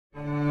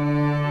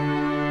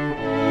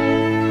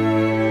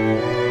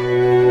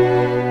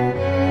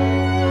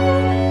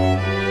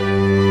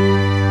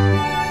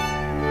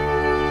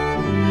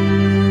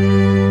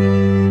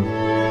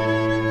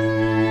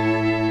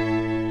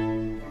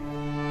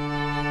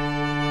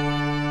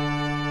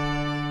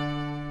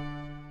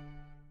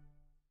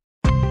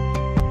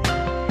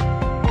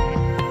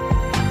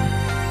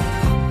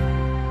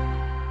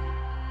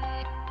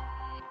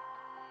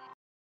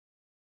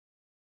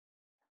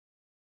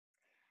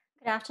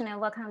afternoon.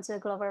 Welcome to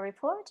Global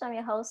Report. I'm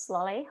your host,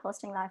 Lolly,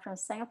 hosting live from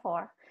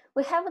Singapore.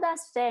 We have with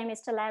us today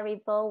Mr.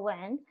 Larry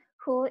Bowen,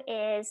 who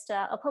is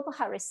a Purple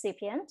Heart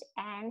recipient,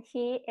 and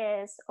he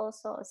is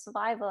also a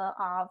survivor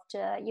of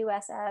the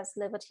USS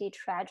Liberty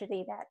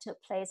tragedy that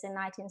took place in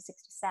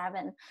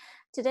 1967.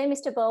 Today,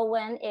 Mr.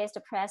 Bowen is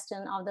the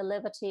president of the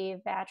Liberty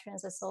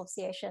Veterans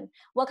Association.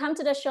 Welcome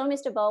to the show,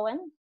 Mr.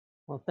 Bowen.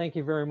 Well, thank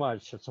you very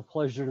much. It's a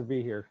pleasure to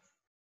be here.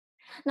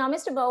 Now,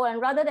 Mr. Bowen,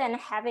 rather than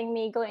having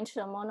me go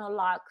into a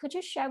monologue, could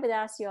you share with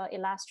us your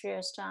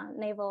illustrious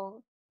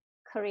naval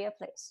career,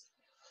 please?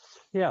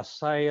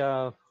 Yes,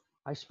 I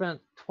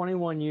spent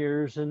 21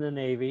 years in the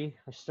Navy.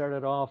 I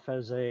started off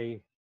as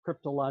a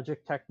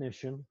cryptologic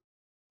technician.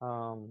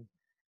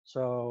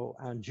 So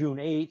on June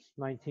 8th,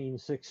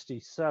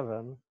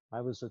 1967,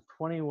 I was a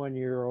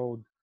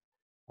 21-year-old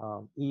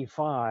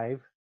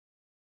E5,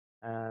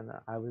 and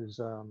I was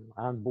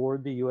on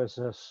board the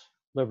USS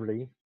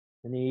Liberty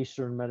in the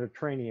Eastern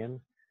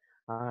Mediterranean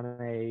on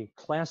a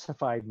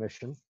classified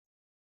mission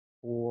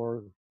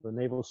for the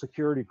Naval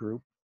Security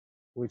Group,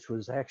 which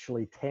was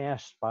actually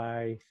tasked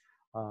by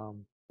the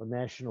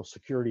National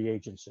Security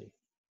Agency.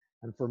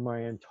 And for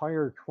my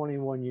entire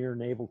 21-year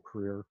naval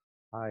career,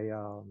 I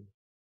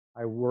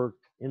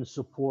worked in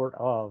support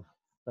of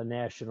the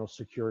National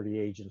Security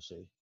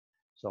Agency.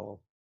 So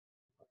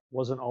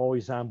wasn't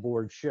always on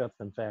board ship.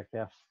 In fact,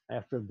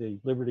 after the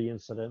Liberty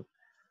incident,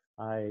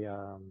 I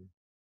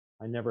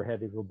never had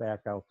to go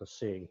back out to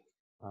sea.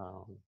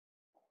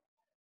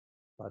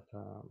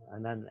 And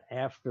then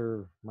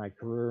after my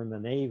career in the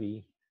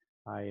Navy,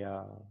 I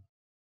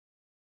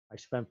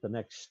spent the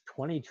next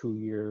 22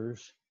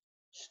 years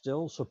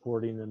still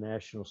supporting the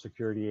National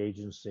Security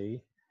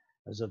Agency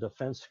as a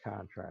defense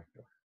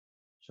contractor.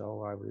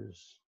 So I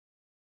was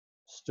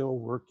still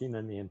working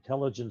in the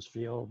intelligence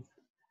field,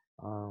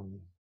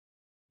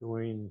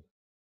 doing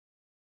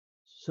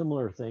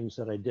similar things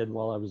that I did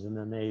while I was in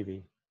the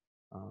Navy.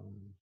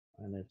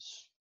 And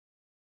it's,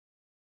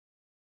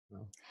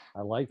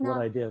 I liked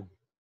what I did.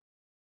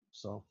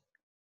 So.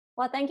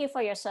 Well, thank you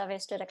for your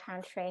service to the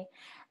country.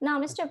 Now,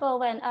 Mr.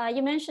 Bowen,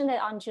 you mentioned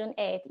that on June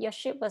 8th, your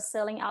ship was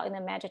sailing out in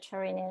the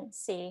Mediterranean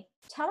Sea.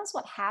 Tell us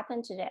what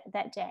happened to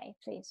that day,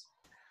 please.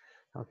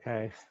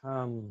 Okay.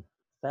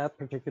 That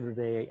particular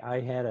day,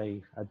 I had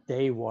a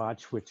day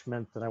watch, which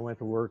meant that I went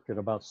to work at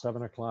about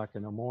 7 o'clock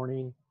in the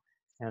morning,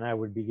 and I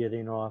would be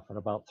getting off at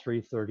about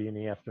 3:30 in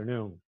the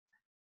afternoon.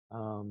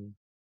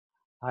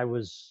 I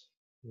was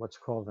what's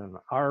called an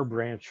R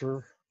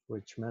brancher,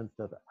 which meant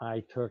that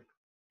I took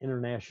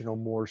International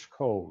Morse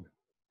code.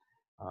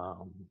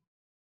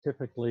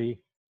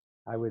 Typically,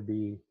 I would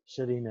be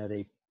sitting at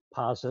a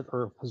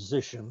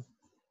position,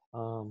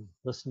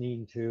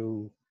 listening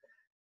to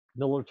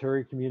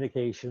military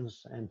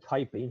communications and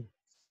typing,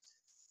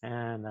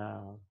 and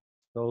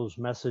those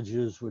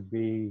messages would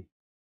be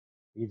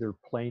either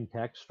plain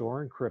text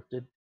or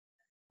encrypted,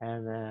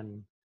 and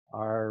then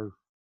our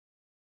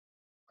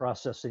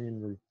processing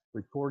and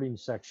reporting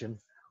section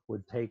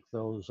would take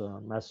those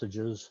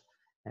messages,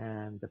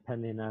 and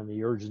depending on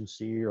the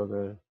urgency or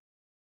the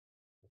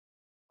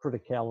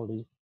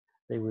criticality,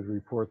 they would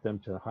report them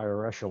to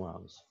higher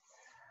echelons.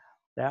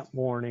 That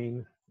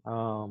morning,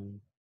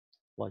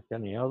 like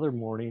any other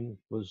morning,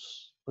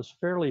 was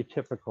fairly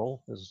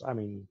typical,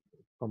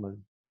 from a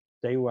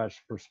day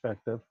watch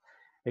perspective,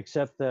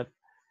 except that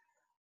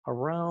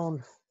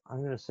around, I'm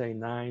going to say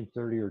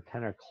 9:30 or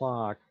 10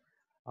 o'clock,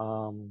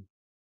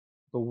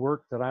 the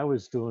work that I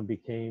was doing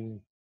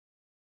became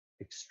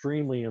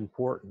extremely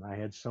important. I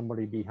had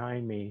somebody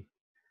behind me.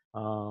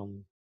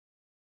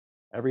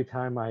 Every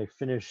time I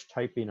finished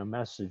typing a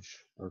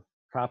message or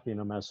copying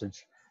a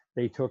message,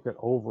 they took it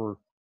over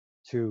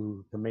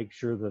to make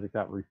sure that it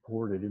got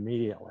reported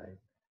immediately.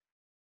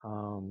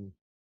 And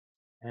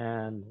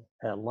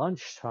at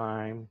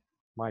lunchtime,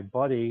 my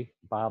buddy,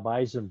 Bob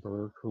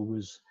Eisenberg, who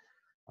was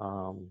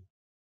a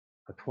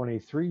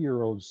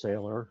 23-year-old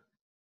sailor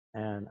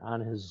and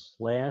on his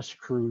last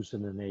cruise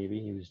in the Navy,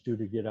 he was due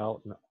to get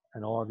out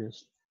in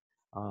August.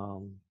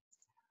 At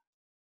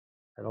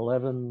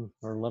 11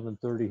 or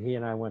 11:30, he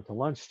and I went to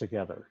lunch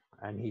together,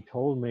 and he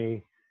told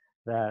me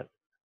that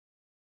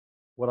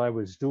what I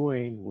was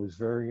doing was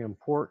very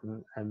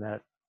important and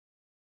that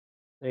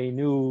they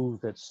knew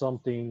that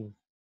something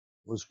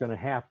was going to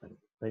happen.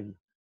 That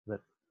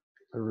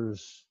there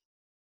was,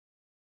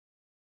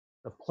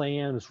 the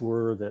plans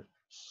were that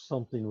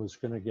something was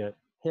going to get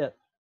hit,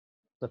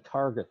 the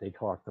target they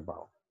talked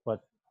about,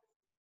 but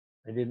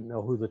they didn't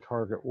know who the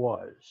target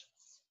was.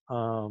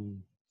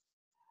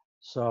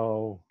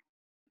 So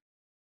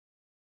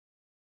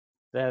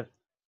that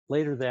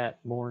later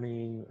that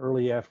morning,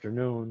 early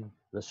afternoon,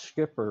 the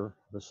skipper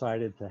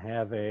decided to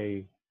have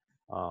a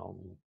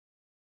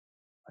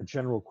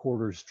general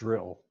quarters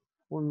drill.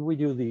 When we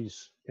do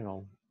these,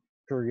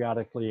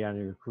 periodically on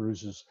your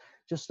cruises,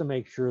 just to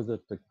make sure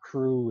that the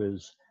crew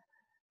is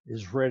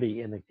ready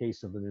in the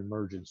case of an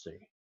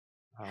emergency.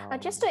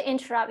 Just to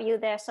interrupt you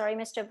there, sorry,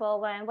 Mr.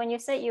 Bowen, when you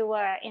said you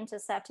were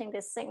intercepting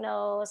the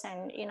signals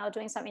and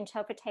doing some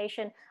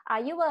interpretation,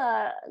 are you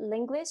a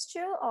linguist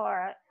too,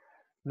 or?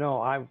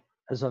 No,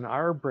 as an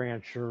R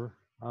brancher,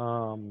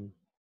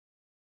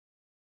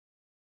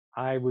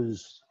 I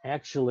was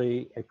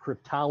actually a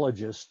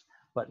cryptologist,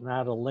 but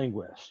not a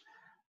linguist.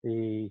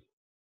 The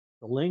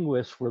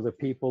linguists were the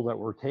people that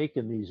were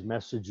taking these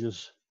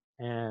messages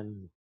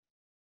and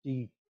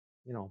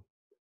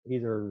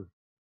either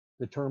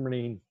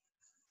determining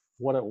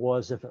what it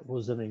was. If it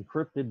was an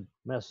encrypted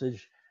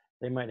message,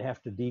 they might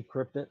have to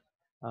decrypt it.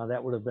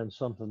 That would have been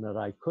something that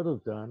I could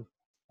have done.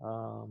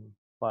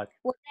 But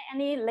were there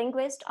any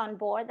linguists on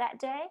board that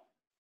day?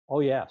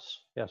 Oh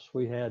yes,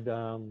 we had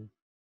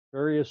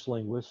various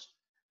linguists.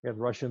 We had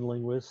Russian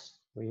linguists,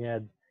 we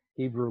had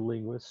Hebrew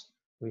linguists,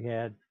 we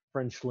had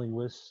French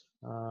linguists,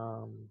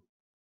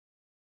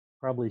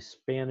 probably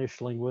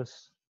Spanish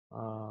linguists.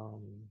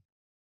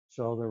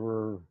 So there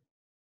were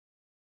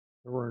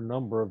a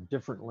number of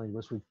different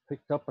linguists. We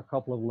picked up a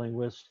couple of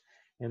linguists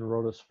in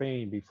Rota,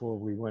 Spain before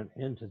we went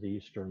into the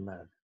Eastern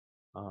Med.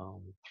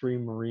 3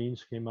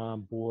 Marines came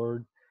on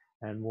board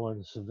and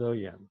 1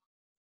 civilian.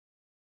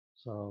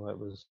 So it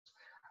was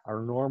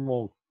our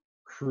normal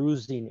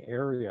cruising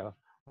area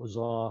was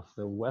off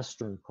the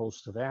western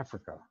coast of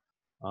Africa.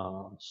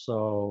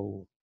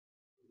 So,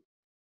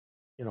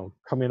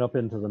 coming up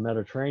into the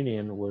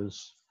Mediterranean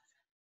was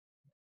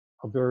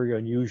a very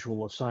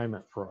unusual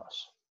assignment for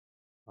us.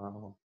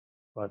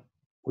 But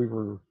we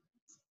were,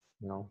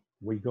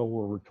 we go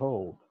where we're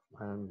told.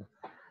 And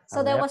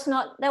so that was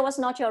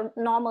not your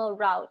normal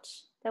route.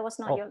 That was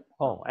not your.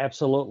 Oh,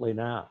 absolutely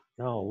not.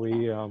 No,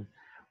 we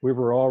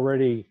were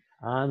already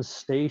on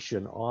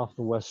station off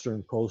the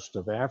western coast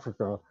of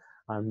Africa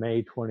on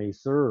May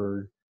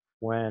 23rd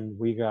when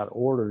we got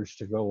orders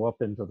to go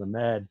up into the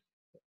Med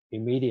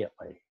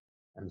immediately.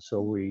 And so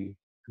we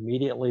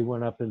immediately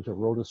went up into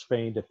Rota,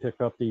 Spain to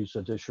pick up these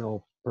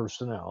additional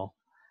personnel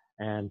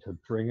and to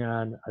bring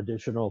on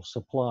additional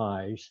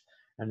supplies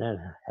and then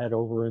head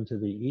over into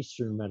the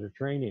Eastern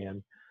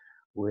Mediterranean.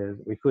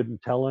 We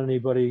couldn't tell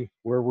anybody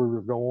where we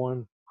were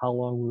going, how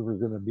long we were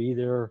going to be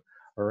there,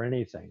 or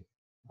anything.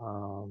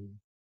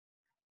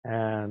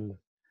 And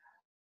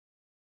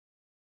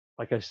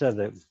like I said,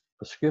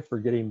 the skipper,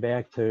 getting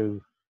back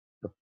to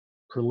the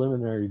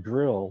preliminary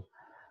drill,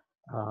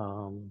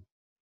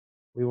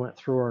 we went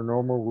through our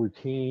normal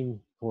routine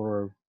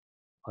for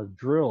a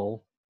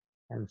drill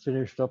and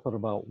finished up at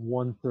about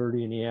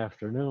 1:30 in the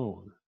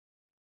afternoon.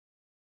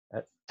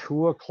 At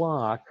 2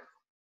 o'clock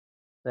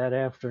that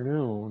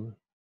afternoon,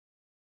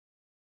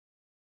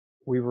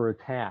 we were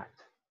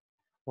attacked.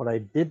 What I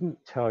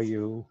didn't tell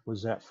you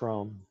was that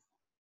from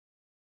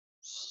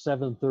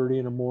 7:30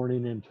 in the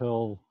morning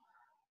until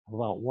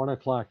about 1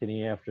 o'clock in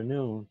the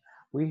afternoon,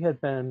 we had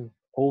been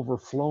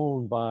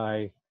overflown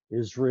by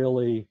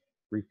Israeli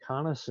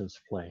reconnaissance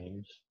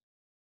planes.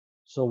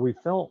 So we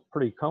felt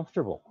pretty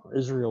comfortable.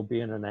 Israel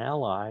being an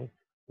ally,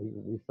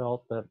 we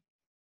felt that,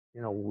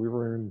 we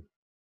were in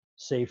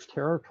safe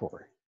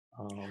territory.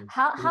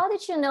 How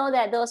did you know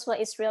that those were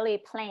Israeli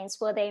planes?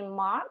 Were they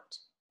marked?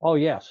 Oh,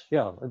 yes.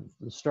 Yeah.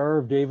 The Star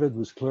of David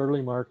was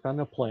clearly marked on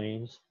the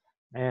planes.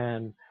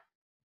 And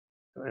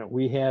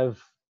we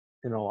have,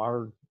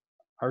 our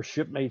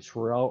shipmates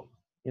were out,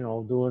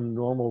 doing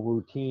normal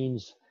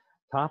routines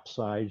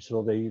topside.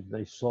 So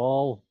they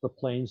saw the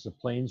planes. The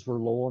planes were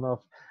low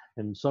enough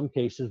in some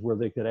cases where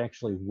they could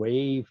actually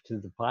wave to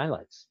the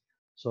pilots.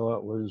 So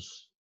it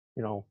was,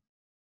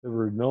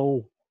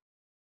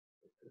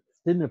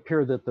 didn't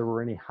appear that there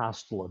were any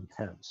hostile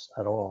intents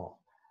at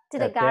all.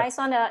 Did the guys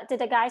on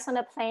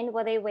the plane,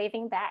 were they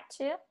waving back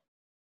too?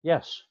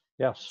 Yes.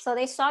 So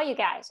they saw you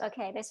guys.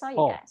 Okay, they saw you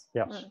guys.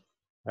 Yes.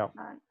 Yeah.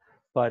 Right.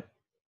 But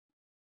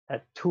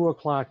at 2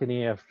 o'clock in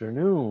the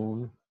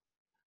afternoon,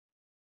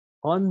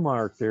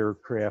 unmarked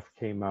aircraft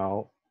came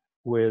out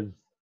with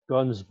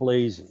guns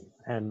blazing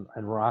and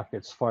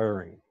rockets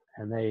firing,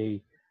 and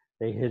they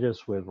hit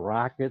us with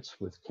rockets,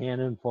 with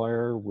cannon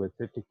fire, with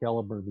 50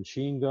 caliber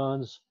machine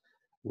guns,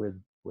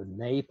 with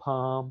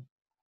napalm.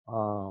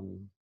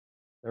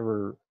 There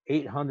were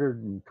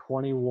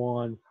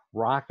 821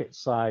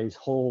 rocket-sized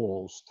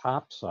holes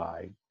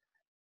topside,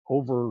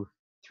 over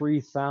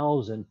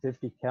 3,000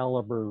 50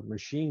 caliber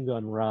machine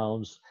gun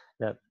rounds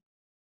that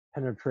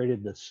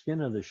penetrated the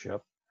skin of the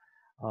ship,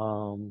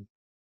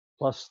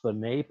 plus the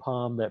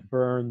napalm that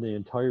burned the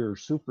entire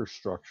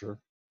superstructure.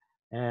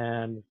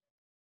 And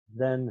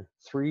then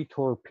 3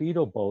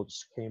 torpedo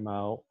boats came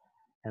out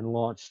and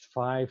launched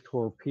 5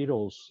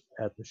 torpedoes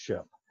at the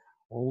ship.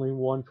 Only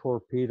 1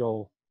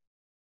 torpedo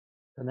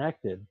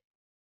connected,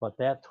 but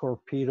that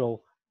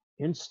torpedo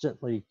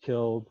instantly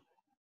killed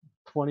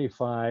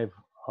 25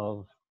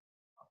 of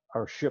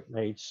our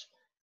shipmates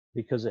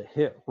because it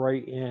hit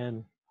right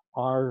in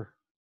our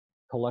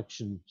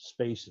collection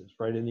spaces,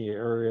 right in the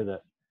area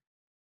that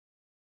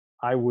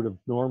I would have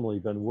normally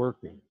been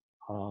working.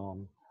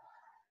 Now,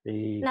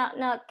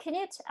 can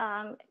you,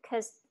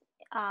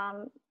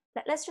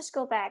 let's just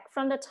go back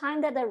from the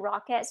time that the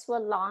rockets were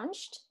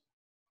launched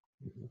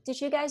did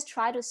you guys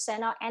try to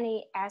send out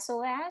any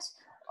SOS?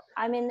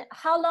 I mean,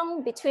 how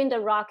long between the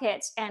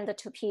rockets and the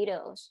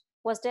torpedoes?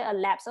 Was there a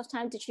lapse of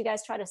time? Did you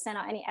guys try to send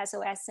out any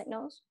SOS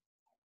signals?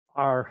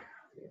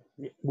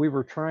 We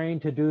were trying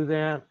to do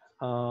that,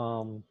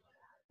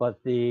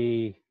 but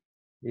the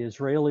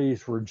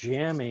Israelis were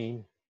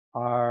jamming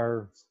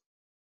our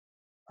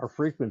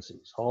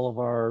frequencies, all of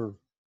our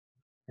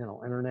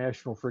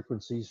international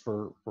frequencies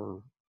for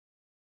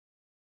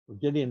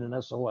getting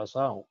an SOS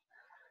out.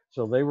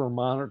 So they were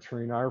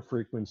monitoring our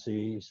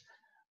frequencies,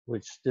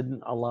 which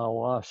didn't allow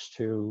us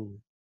to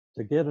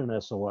get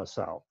an SOS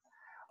out.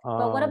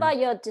 But what about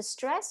your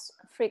distress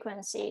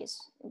frequencies?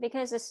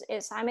 Because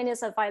I mean,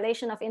 it's a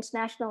violation of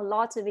international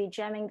law to be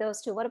jamming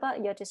those two. What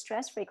about your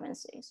distress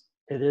frequencies?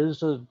 It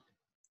is a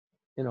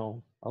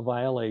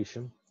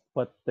violation,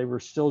 but they were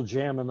still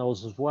jamming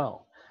those as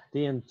well.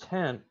 The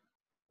intent,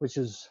 which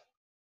is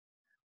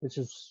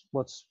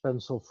what's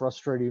been so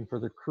frustrating for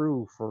the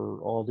crew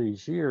for all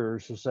these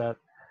years, is that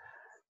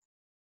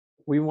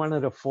we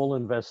wanted a full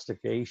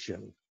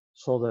investigation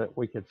so that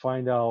we could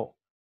find out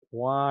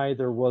why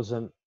there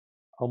wasn't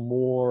a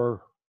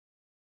more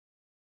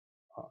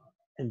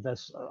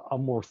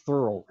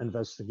thorough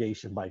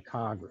investigation by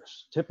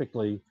Congress.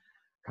 Typically,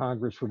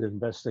 Congress would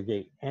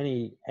investigate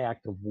any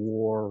act of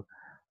war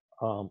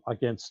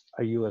against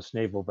a U.S.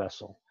 naval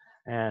vessel,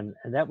 and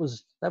that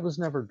was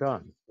never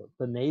done.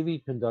 The Navy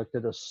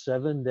conducted a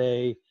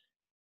 7-day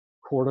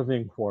court of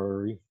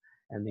inquiry,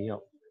 and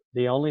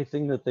the only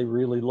thing that they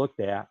really looked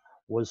at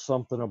was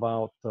something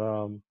about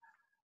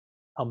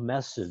a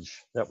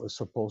message that was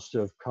supposed to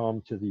have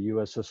come to the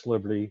USS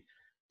Liberty,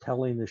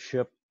 telling the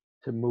ship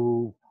to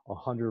move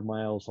 100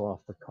 miles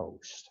off the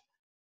coast,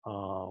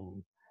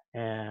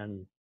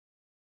 and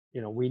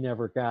we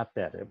never got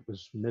that. It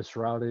was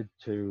misrouted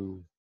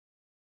to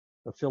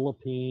the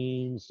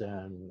Philippines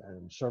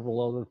and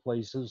several other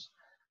places,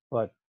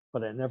 but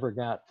it never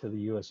got to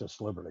the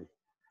USS Liberty.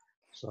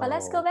 So, but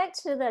let's go back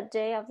to the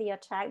day of the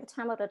attack, the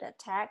time of the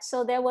attack.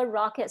 So there were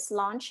rockets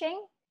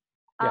launching.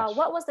 yes.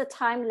 What was the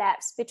time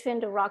lapse between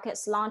the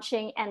rockets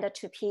launching and the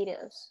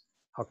torpedoes?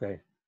 Okay,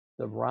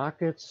 the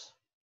rockets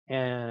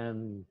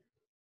and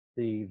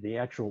the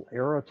actual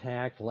air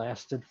attack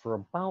lasted for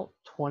about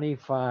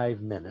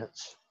 25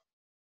 minutes.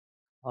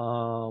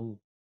 And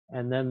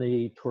then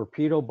the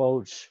torpedo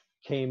boats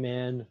came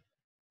in,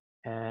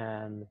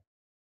 and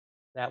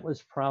that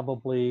was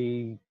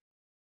probably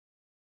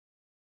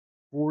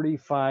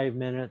 45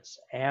 minutes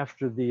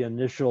after the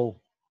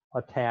initial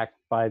attack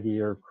by the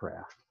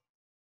aircraft.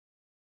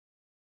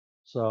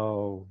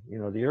 So,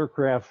 the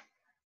aircraft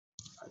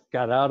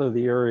got out of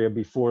the area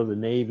before the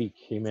Navy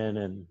came in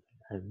and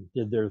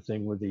did their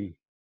thing with the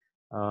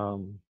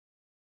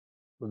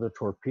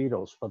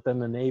torpedoes. But then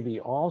the Navy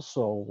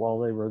also, while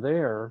they were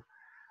there,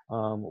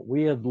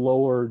 we had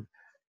lowered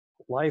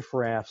life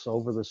rafts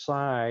over the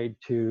side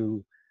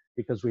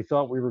because we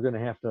thought we were going to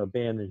have to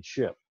abandon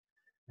ship.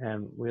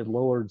 And we had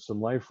lowered some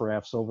life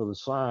rafts over the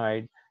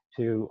side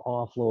to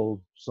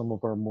offload some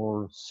of our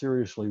more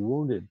seriously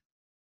wounded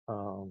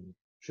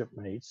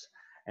shipmates.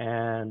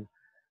 And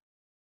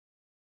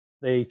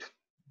they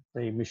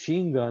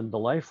machine gunned the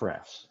life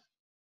rafts,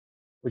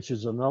 which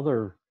is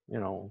another,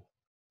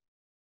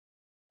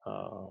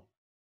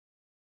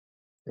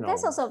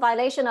 That's also a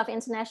violation of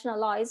international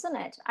law, isn't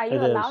it? Are you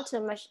allowed to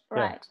right?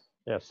 Yeah.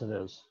 Yes, it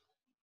is.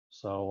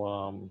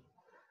 So,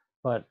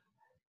 but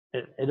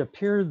it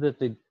appeared that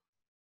the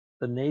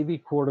Navy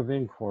Court of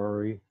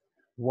Inquiry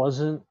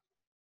wasn't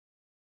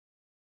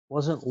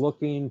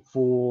looking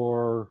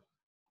for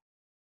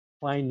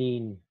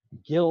finding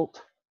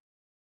guilt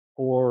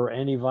or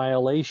any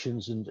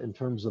violations in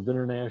terms of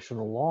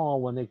international law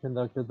when they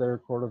conducted their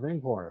Court of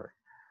Inquiry.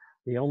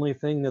 The only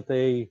thing that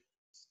they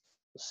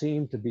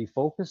seemed to be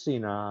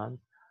focusing on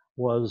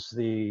was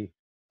the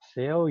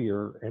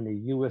failure in the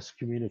U.S.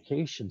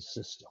 communication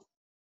system,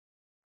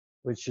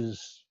 which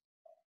is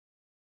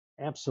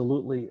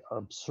absolutely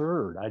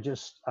absurd.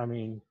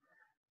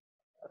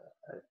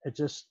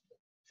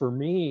 For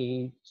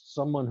me,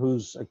 someone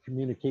who's a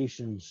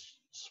communications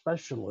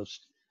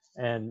specialist,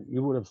 and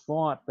you would have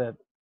thought that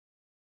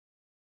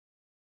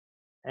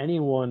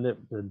anyone that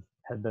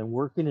had been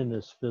working in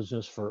this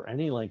business for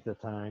any length of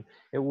time,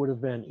 it would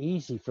have been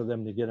easy for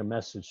them to get a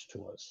message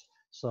to us.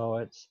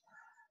 So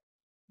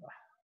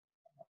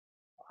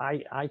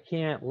I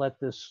can't let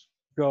this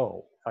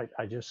go.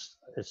 It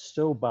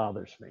still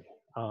bothers me.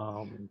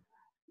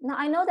 Now,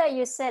 I know that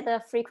you said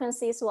the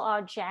frequencies were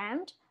all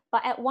jammed,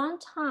 but at one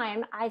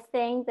time, I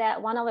think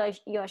that one of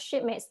your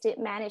shipmates did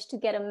manage to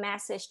get a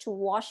message to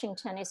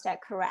Washington. Is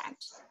that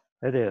correct?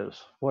 It is.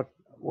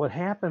 What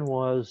happened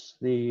was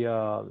the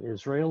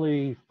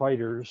Israeli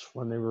fighters,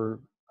 when they were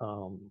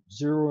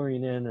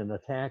zeroing in and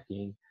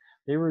attacking,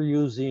 they were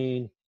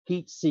using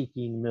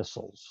heat-seeking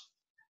missiles.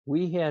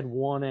 We had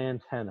one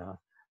antenna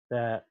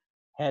that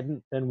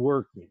hadn't been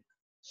working,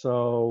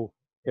 so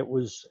it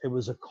was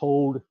a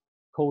code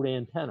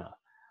antenna.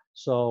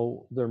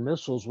 So their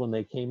missiles, when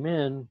they came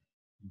in,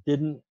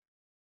 didn't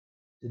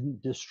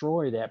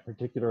destroy that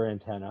particular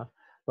antenna,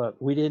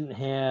 but we didn't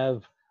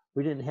have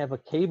a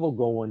cable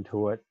going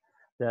to it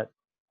that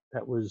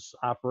was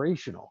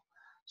operational.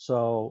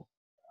 So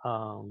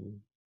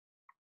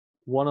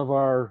one of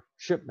our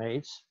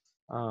shipmates,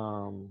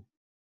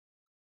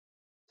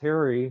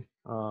 Terry,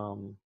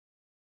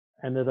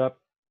 ended up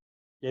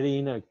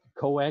getting a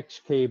coax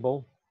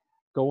cable,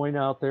 going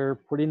out there,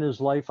 putting his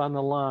life on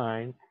the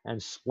line,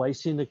 and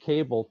splicing the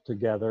cable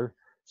together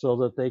so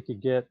that they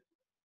could get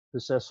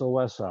this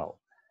SOS out.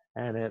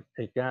 And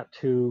it got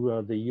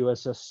to the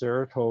USS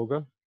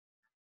Saratoga,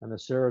 and the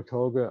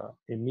Saratoga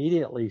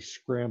immediately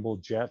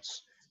scrambled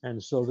jets,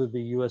 and so did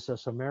the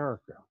USS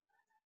America.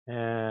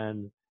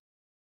 And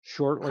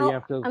shortly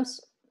after,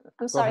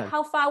 I'm sorry,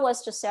 how far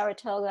was the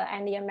Saratoga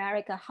and the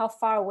America? How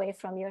far away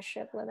from your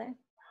ship were they?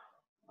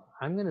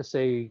 I'm going to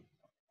say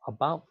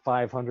about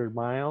 500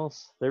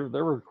 miles. They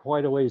were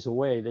quite a ways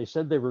away. They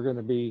said they were going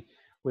to be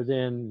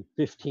within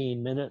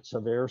 15 minutes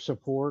of air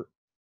support.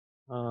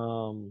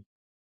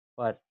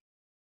 But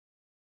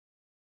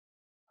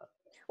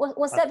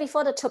was that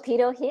before the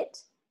torpedo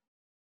hit?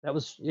 That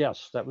was,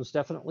 yes, that was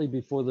definitely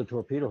before the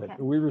torpedo hit.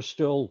 Okay. We were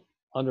still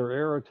under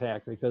air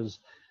attack because,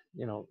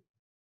 you know,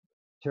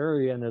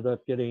 Terry ended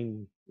up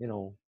getting, you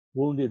know,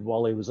 wounded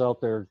while he was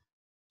out there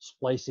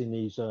splicing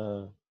these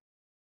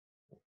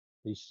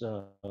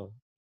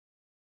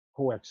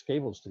coax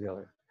cables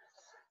together.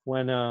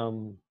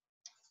 When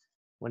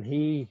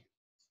he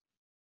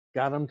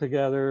got them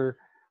together,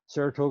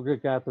 Saratoga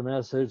got the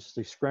message,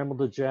 they scrambled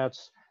the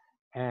jets,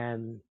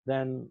 and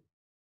then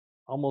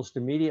almost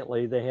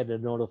immediately they had to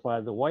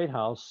notify the White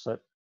House that,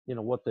 you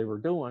know, what they were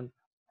doing.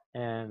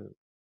 And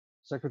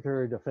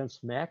Secretary of Defense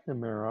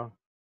McNamara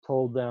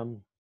told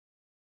them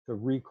to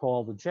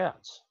recall the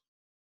jets.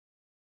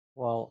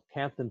 Well,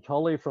 Captain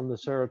Tully from the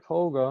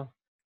Saratoga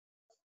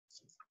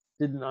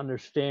didn't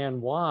understand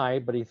why,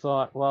 but he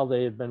thought, well,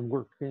 they had been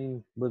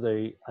working with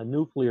a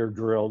nuclear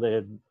drill. They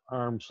had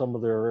armed some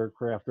of their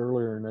aircraft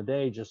earlier in the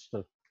day just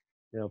to,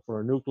 you know,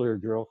 for a nuclear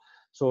drill.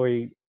 So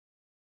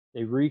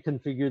they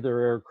reconfigured their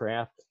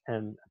aircraft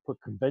and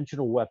put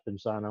conventional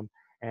weapons on them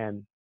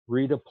and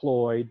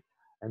redeployed,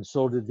 and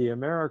so did the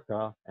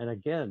America. And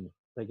again,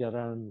 they got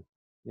on,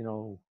 you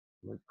know,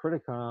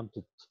 Criticom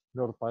to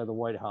notify the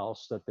White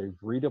House that they've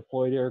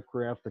redeployed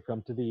aircraft to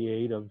come to the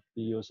aid of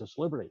the USS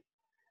Liberty.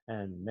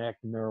 And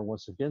McNamara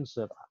once again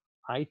said,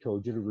 I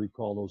told you to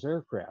recall those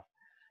aircraft.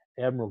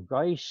 Admiral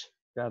Geis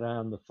got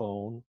on the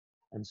phone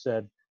and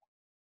said,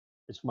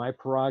 it's my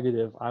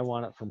prerogative. I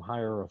want it from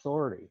higher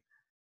authority.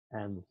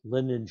 And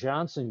Lyndon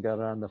Johnson got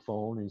on the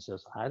phone and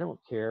says, I don't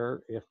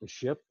care if the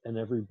ship and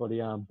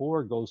everybody on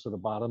board goes to the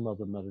bottom of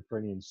the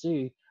Mediterranean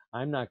Sea.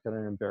 I'm not going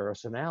to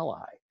embarrass an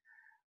ally.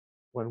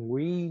 When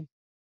we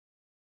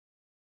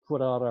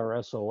put out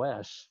our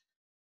SOS,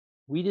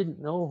 we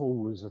didn't know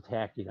who was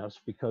attacking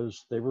us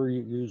because they were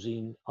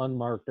using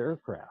unmarked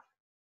aircraft.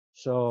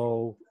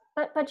 So,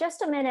 but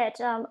just a minute.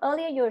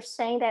 Earlier, you were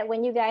saying that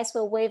when you guys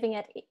were waving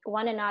at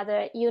one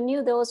another, you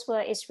knew those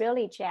were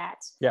Israeli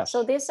jets. Yes.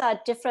 So these are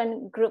a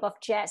different group of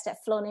jets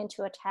that flown in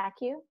to attack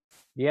you?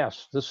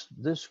 Yes.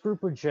 This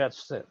group of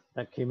jets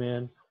that came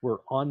in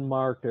were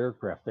unmarked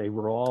aircraft. They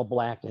were all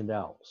blackened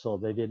out, so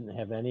they didn't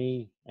have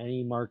any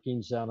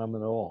markings on them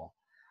at all.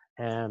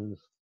 And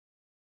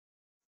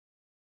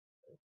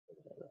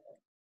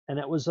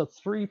it was a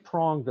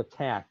three-pronged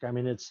attack. I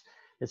mean, it's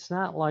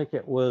not like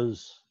it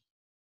was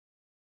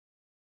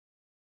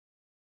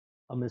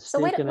a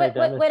mistaken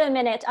identity. Wait a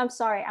minute. I'm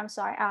sorry.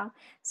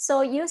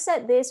 So you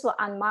said these were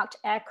unmarked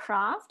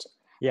aircraft.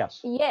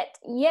 Yes.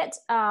 Yet,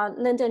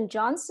 Lyndon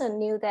Johnson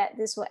knew that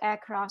these were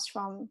aircrafts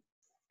from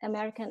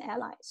American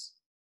allies.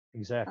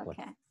 Exactly.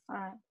 Okay. All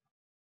right.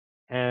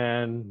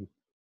 And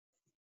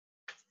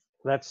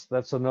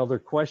that's another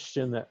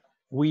question that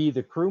we,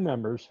 the crew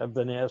members, have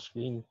been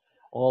asking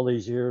all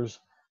these years.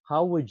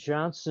 How would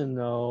Johnson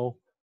know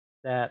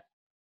that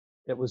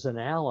it was an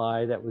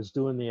ally that was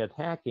doing the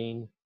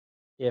attacking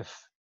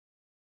if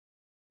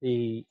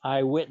the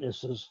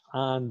eyewitnesses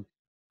on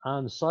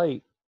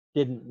site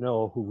didn't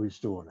know who was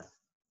doing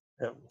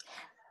it?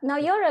 Now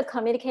you're a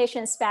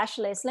communication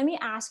specialist. Let me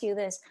ask you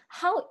this: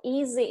 how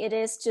easy it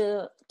is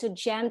to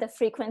jam the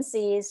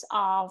frequencies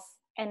of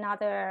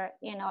another,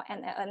 you know,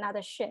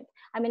 another ship?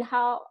 I mean,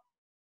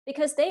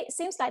 because it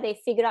seems like they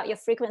figured out your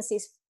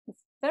frequencies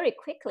very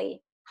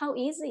quickly. How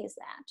easy is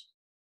that?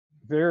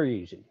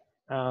 Very easy.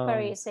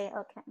 Very easy.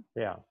 Okay.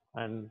 Yeah,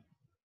 and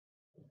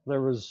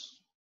there was,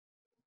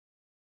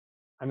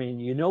 I mean,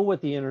 you know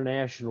what the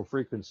international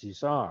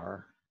frequencies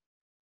are.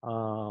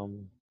 The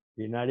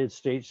United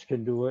States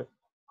can do it,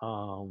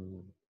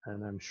 and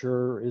I'm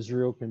sure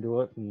Israel can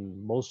do it,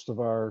 and most of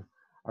our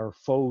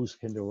foes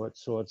can do it.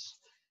 So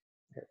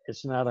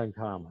it's not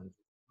uncommon.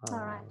 All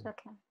right.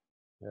 Okay.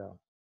 Yeah.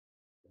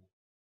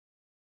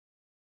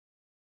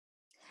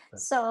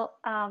 So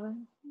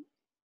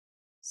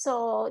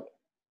so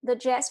the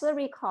jets were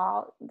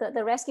recalled.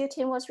 The rescue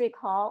team was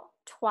recalled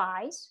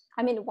twice.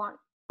 I mean,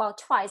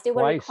 twice. They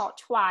were recalled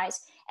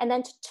twice, and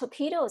then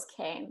torpedoes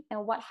came.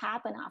 And what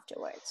happened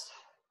afterwards?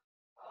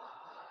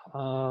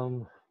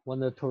 when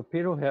the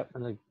torpedo hit,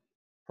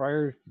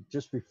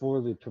 just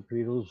before the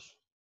torpedoes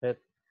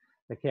hit,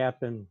 the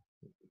captain,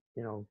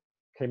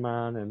 came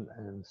on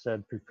and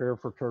said, prepare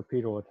for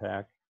torpedo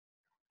attack.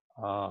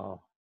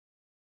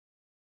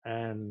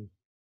 And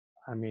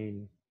I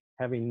mean,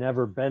 having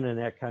never been in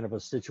that kind of a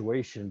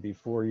situation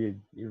before, you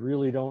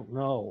really don't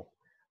know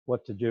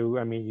what to do.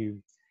 I mean,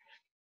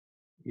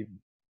 you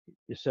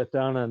sit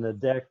down on the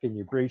deck and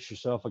you brace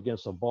yourself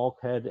against a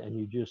bulkhead and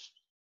you just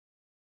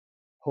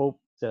hope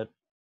that,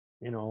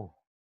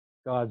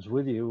 God's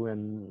with you,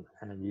 and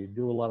you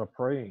do a lot of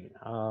praying.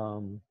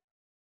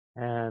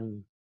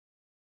 And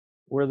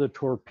where the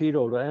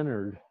torpedo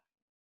entered,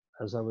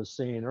 as I was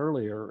saying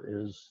earlier,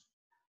 is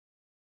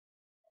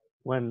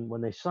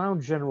when they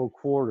sound general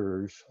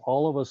quarters,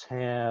 all of us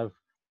have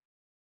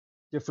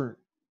different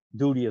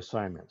duty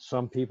assignments.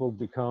 Some people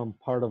become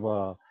part of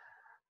a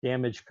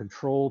damage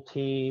control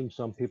team.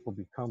 Some people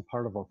become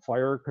part of a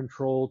fire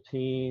control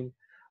team.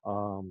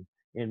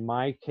 In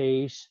my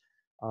case,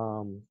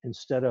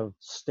 instead of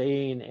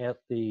staying at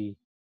the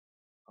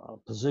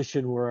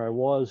position where I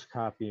was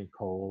copying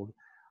code,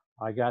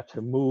 I got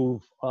to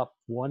move up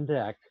one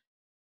deck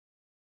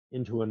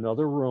into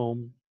another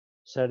room,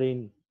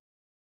 setting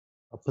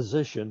a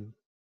position,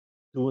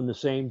 doing the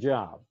same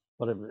job.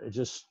 But it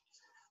just,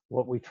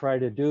 what we try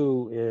to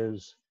do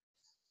is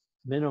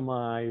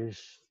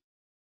minimize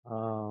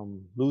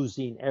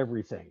losing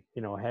everything.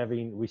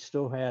 We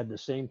still had the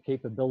same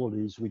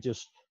capabilities, we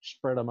just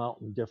spread them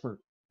out in different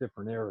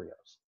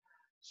areas.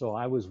 So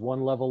I was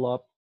one level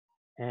up,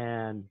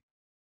 and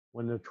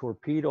when the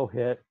torpedo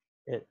hit,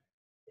 it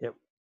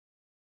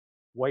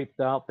wiped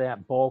out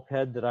that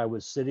bulkhead that I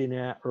was sitting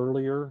at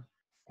earlier,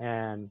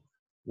 and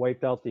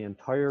wiped out the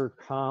entire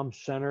comm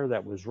center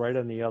that was right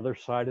on the other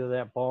side of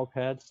that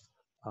bulkhead.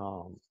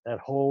 That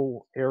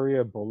whole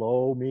area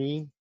below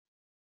me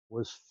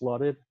was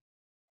flooded.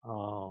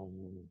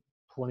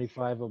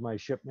 25 of my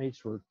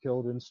shipmates were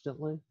killed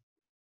instantly.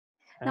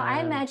 Now,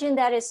 I imagine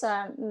that is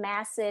a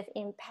massive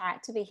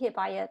impact to be hit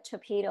by a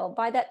torpedo.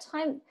 By that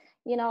time,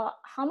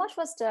 how much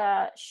was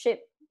the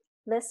ship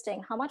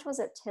listing? How much was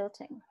it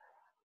tilting?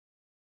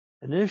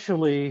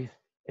 Initially,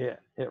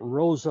 it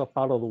rose up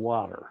out of the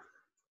water.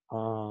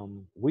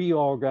 We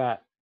all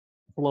got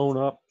blown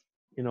up,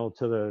 to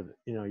the,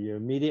 you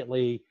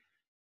immediately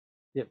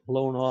get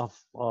blown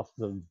off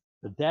the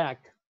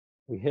deck.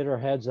 We hit our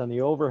heads on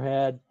the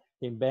overhead,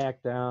 came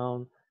back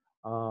down,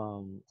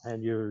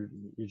 and you're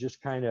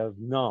just kind of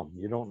numb.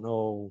 You don't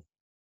know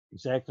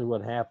exactly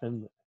what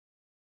happened.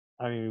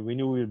 I mean, we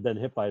knew we had been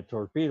hit by a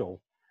torpedo,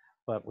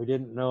 but we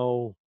didn't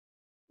know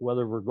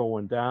whether we're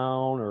going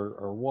down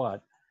or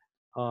what.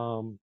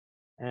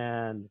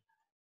 And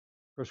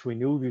of course, we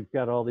knew we've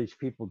got all these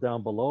people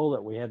down below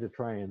that we had to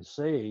try and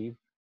save.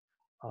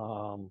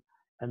 And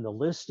the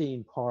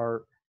listing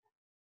part,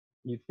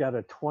 you've got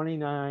a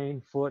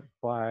 29-foot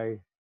by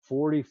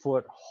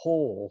 40-foot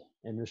hole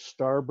in the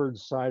starboard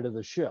side of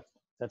the ship.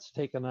 That's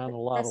taken on a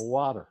lot of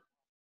water.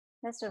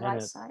 That's the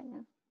right side.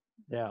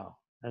 Yeah.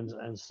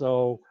 And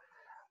so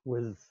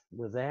with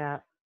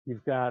that,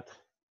 you've got,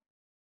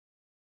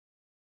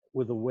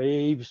 with the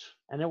waves,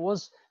 and it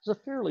was a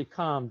fairly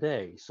calm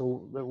day,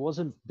 so there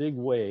wasn't big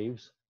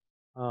waves,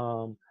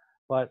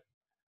 but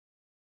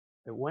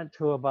it went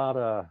to about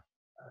a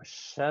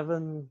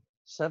 7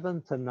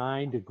 to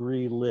 9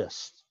 degree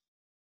list.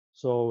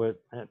 So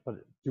but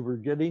you were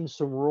getting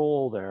some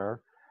roll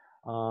there.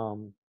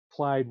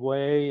 Clyde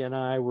Way and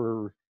I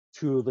were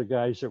two of the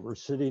guys that were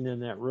sitting in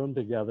that room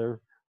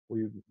together.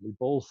 We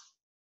both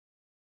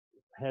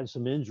had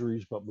some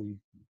injuries, but we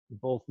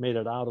both made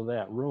it out of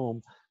that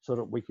room so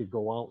that we could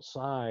go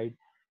outside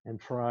and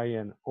try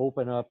and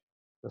open up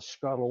the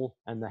scuttle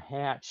and the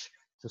hatch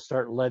to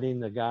start letting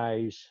the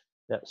guys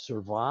that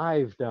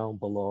survived down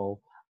below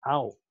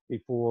out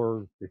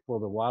before the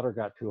water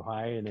got too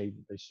high and they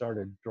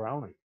started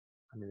drowning.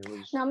 I mean, it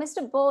was... Now,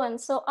 Mr. Bowen,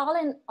 so all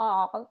in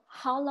all,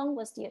 how long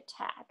was the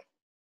attack?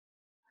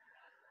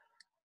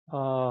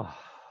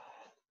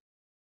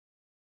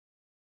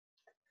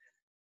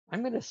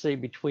 I'm going to say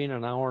between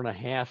an hour and a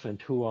half and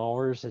 2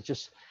 hours. It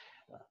just,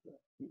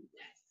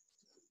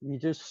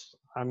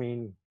 I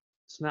mean,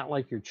 it's not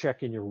like you're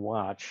checking your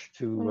watch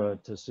to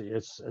see.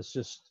 It's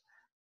just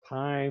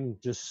time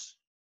just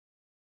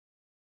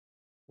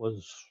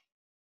was.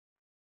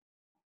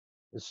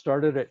 It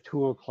started at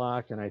 2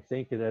 o'clock, and I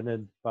think it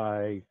ended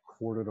by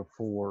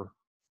 3:45.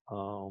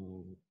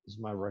 Is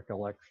my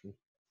recollection.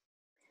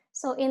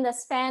 So in the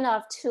span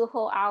of 2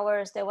 whole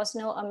hours, there was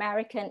no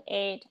American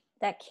aid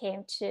that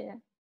came to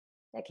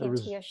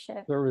your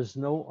ship. There was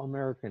no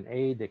American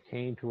aid that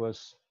came to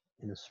us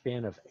in the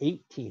span of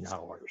 18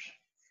 hours.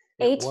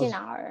 18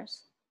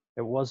 hours.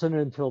 It wasn't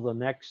until the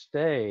next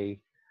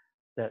day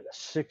that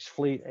 6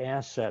 fleet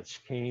assets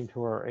came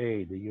to our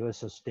aid: the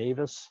USS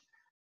Davis,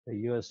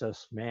 the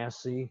USS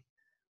Massey,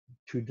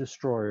 2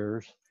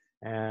 destroyers,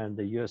 and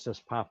the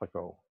USS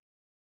Papago.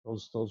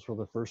 Those were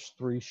the first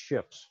 3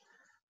 ships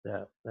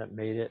that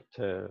made it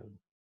to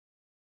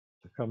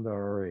come to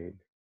our aid.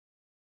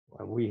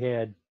 We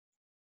had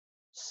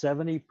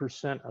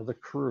 70% of the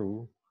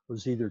crew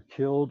was either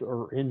killed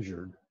or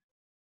injured,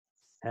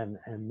 and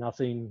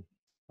nothing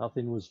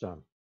was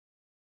done.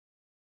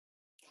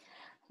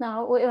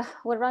 Now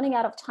we're running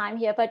out of time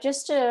here, but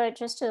just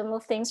to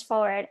move things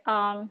forward.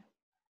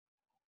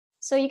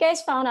 So you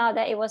guys found out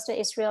that it was the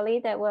Israeli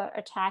that were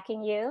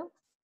attacking you.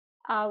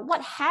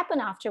 What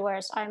happened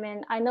afterwards? I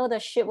mean, I know the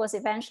ship was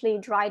eventually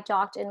dry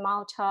docked in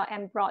Malta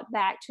and brought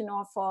back to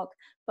Norfolk,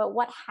 but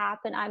what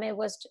happened? I mean,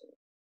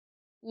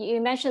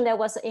 you mentioned there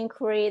was an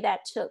inquiry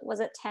that took,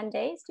 was it 10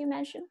 days you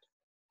mentioned?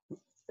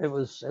 It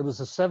was a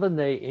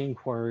 7-day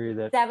inquiry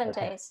that 7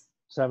 days.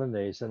 7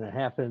 days, and it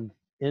happened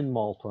in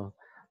Malta.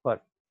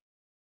 But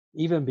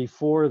even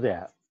before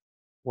that,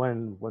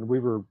 when we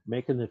were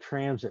making the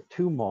transit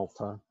to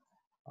Malta,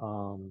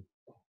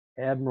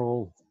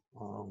 Admiral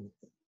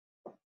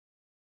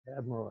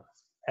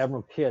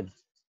Kidd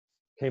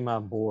came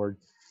on board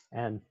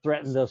and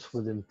threatened us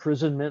with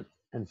imprisonment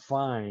and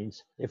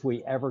fines if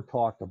we ever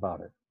talked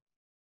about it.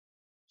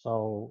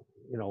 So,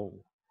 you know,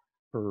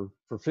 for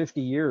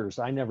 50 years,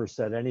 I never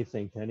said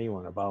anything to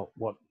anyone about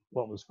what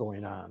was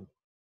going on.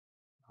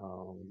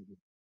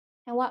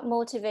 And what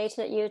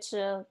motivated you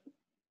to,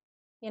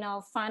 you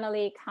know,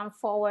 finally come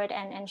forward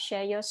and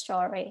share your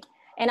story?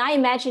 And I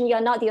imagine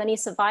you're not the only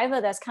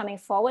survivor that's coming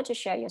forward to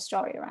share your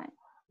story, right?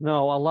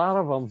 No, a lot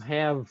of them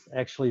have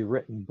actually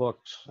written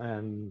books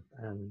and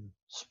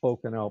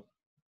spoken out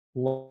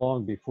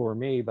long before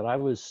me, but I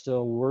was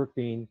still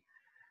working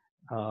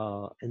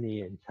in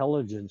the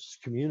intelligence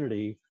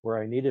community where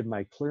I needed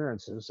my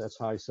clearances. That's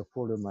how I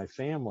supported my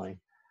family.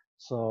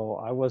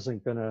 So I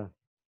wasn't going to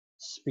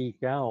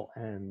speak out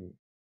and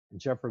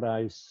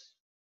jeopardize,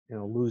 you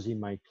know, losing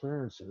my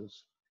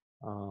clearances.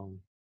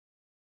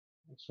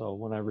 So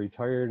when I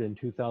retired in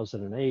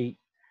 2008,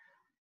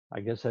 I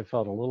guess I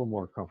felt a little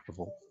more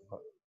comfortable.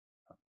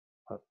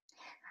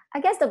 I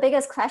guess the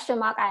biggest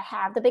question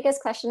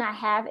I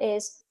have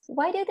is,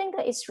 why do you think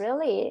the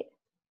Israeli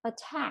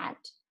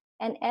attacked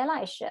an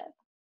ally ship?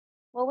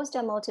 What was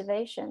their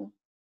motivation?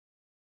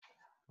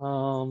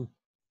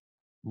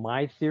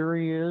 My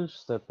theory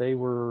is that they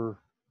were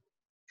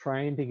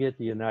trying to get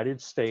the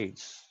United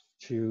States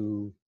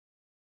to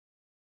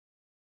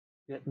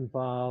get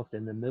involved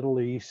in the Middle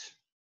East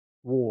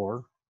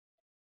war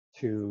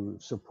to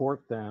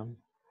support them.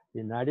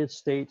 The United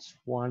States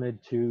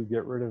wanted to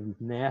get rid of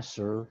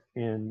Nasser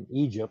in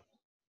Egypt,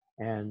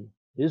 and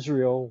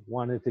Israel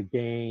wanted to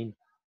gain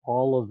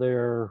all of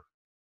their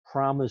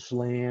promised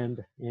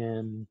land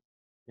in,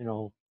 you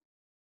know,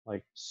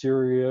 like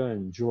Syria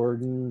and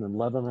Jordan and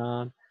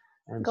Lebanon.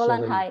 And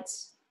Golan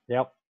Heights.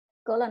 Yep.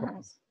 Golan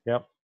Heights.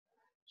 Yep.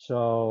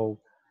 So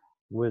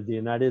with the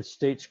United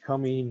States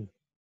coming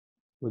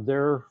with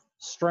their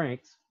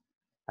strength,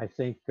 I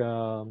think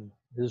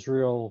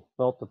Israel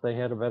felt that they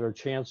had a better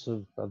chance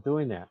of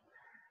doing that.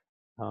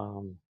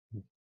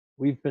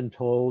 We've been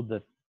told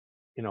that,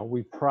 you know,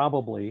 we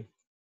probably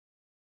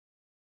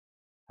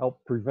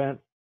helped prevent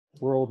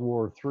World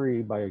War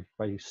III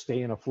by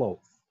staying afloat.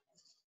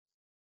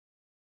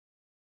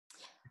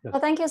 Well,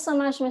 thank you so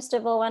much,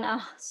 Mr. Bowen.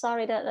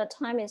 Sorry that the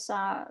time is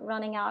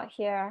running out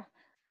here.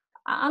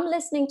 I'm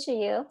listening to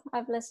you.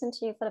 I've listened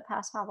to you for the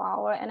past half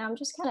hour, and I'm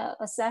just kind of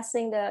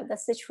assessing the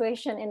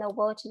situation in the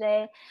world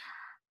today.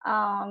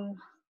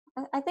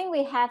 I think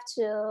we have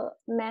to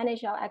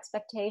manage our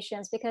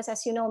expectations because,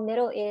 as you know,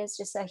 Middle East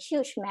is a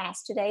huge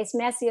mess today. It's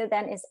messier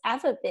than it's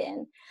ever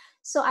been.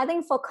 So I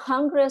think for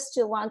Congress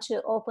to want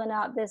to open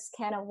up this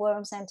can of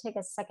worms and take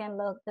a second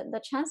look,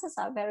 the chances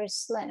are very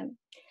slim.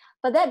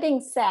 But that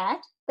being said,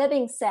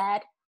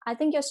 I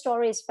think your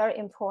story is very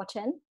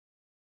important.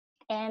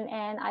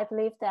 And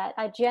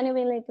I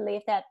genuinely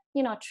believe that,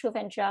 you know, truth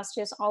and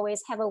justice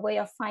always have a way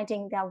of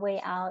finding their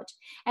way out.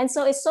 And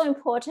so it's so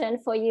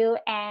important for you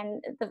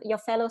and your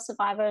fellow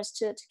survivors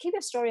to keep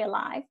your story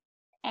alive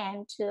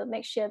and to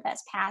make sure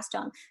that's passed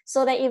on,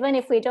 so that even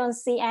if we don't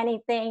see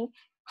anything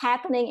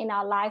happening in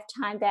our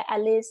lifetime, that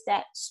at least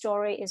that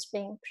story is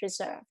being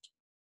preserved.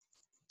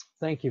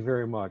 Thank you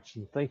very much.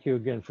 And thank you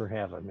again for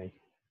having me.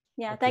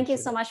 Yeah, thank you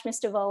so much,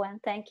 Mr. Bowen.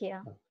 Thank you.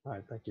 All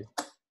right, thank you.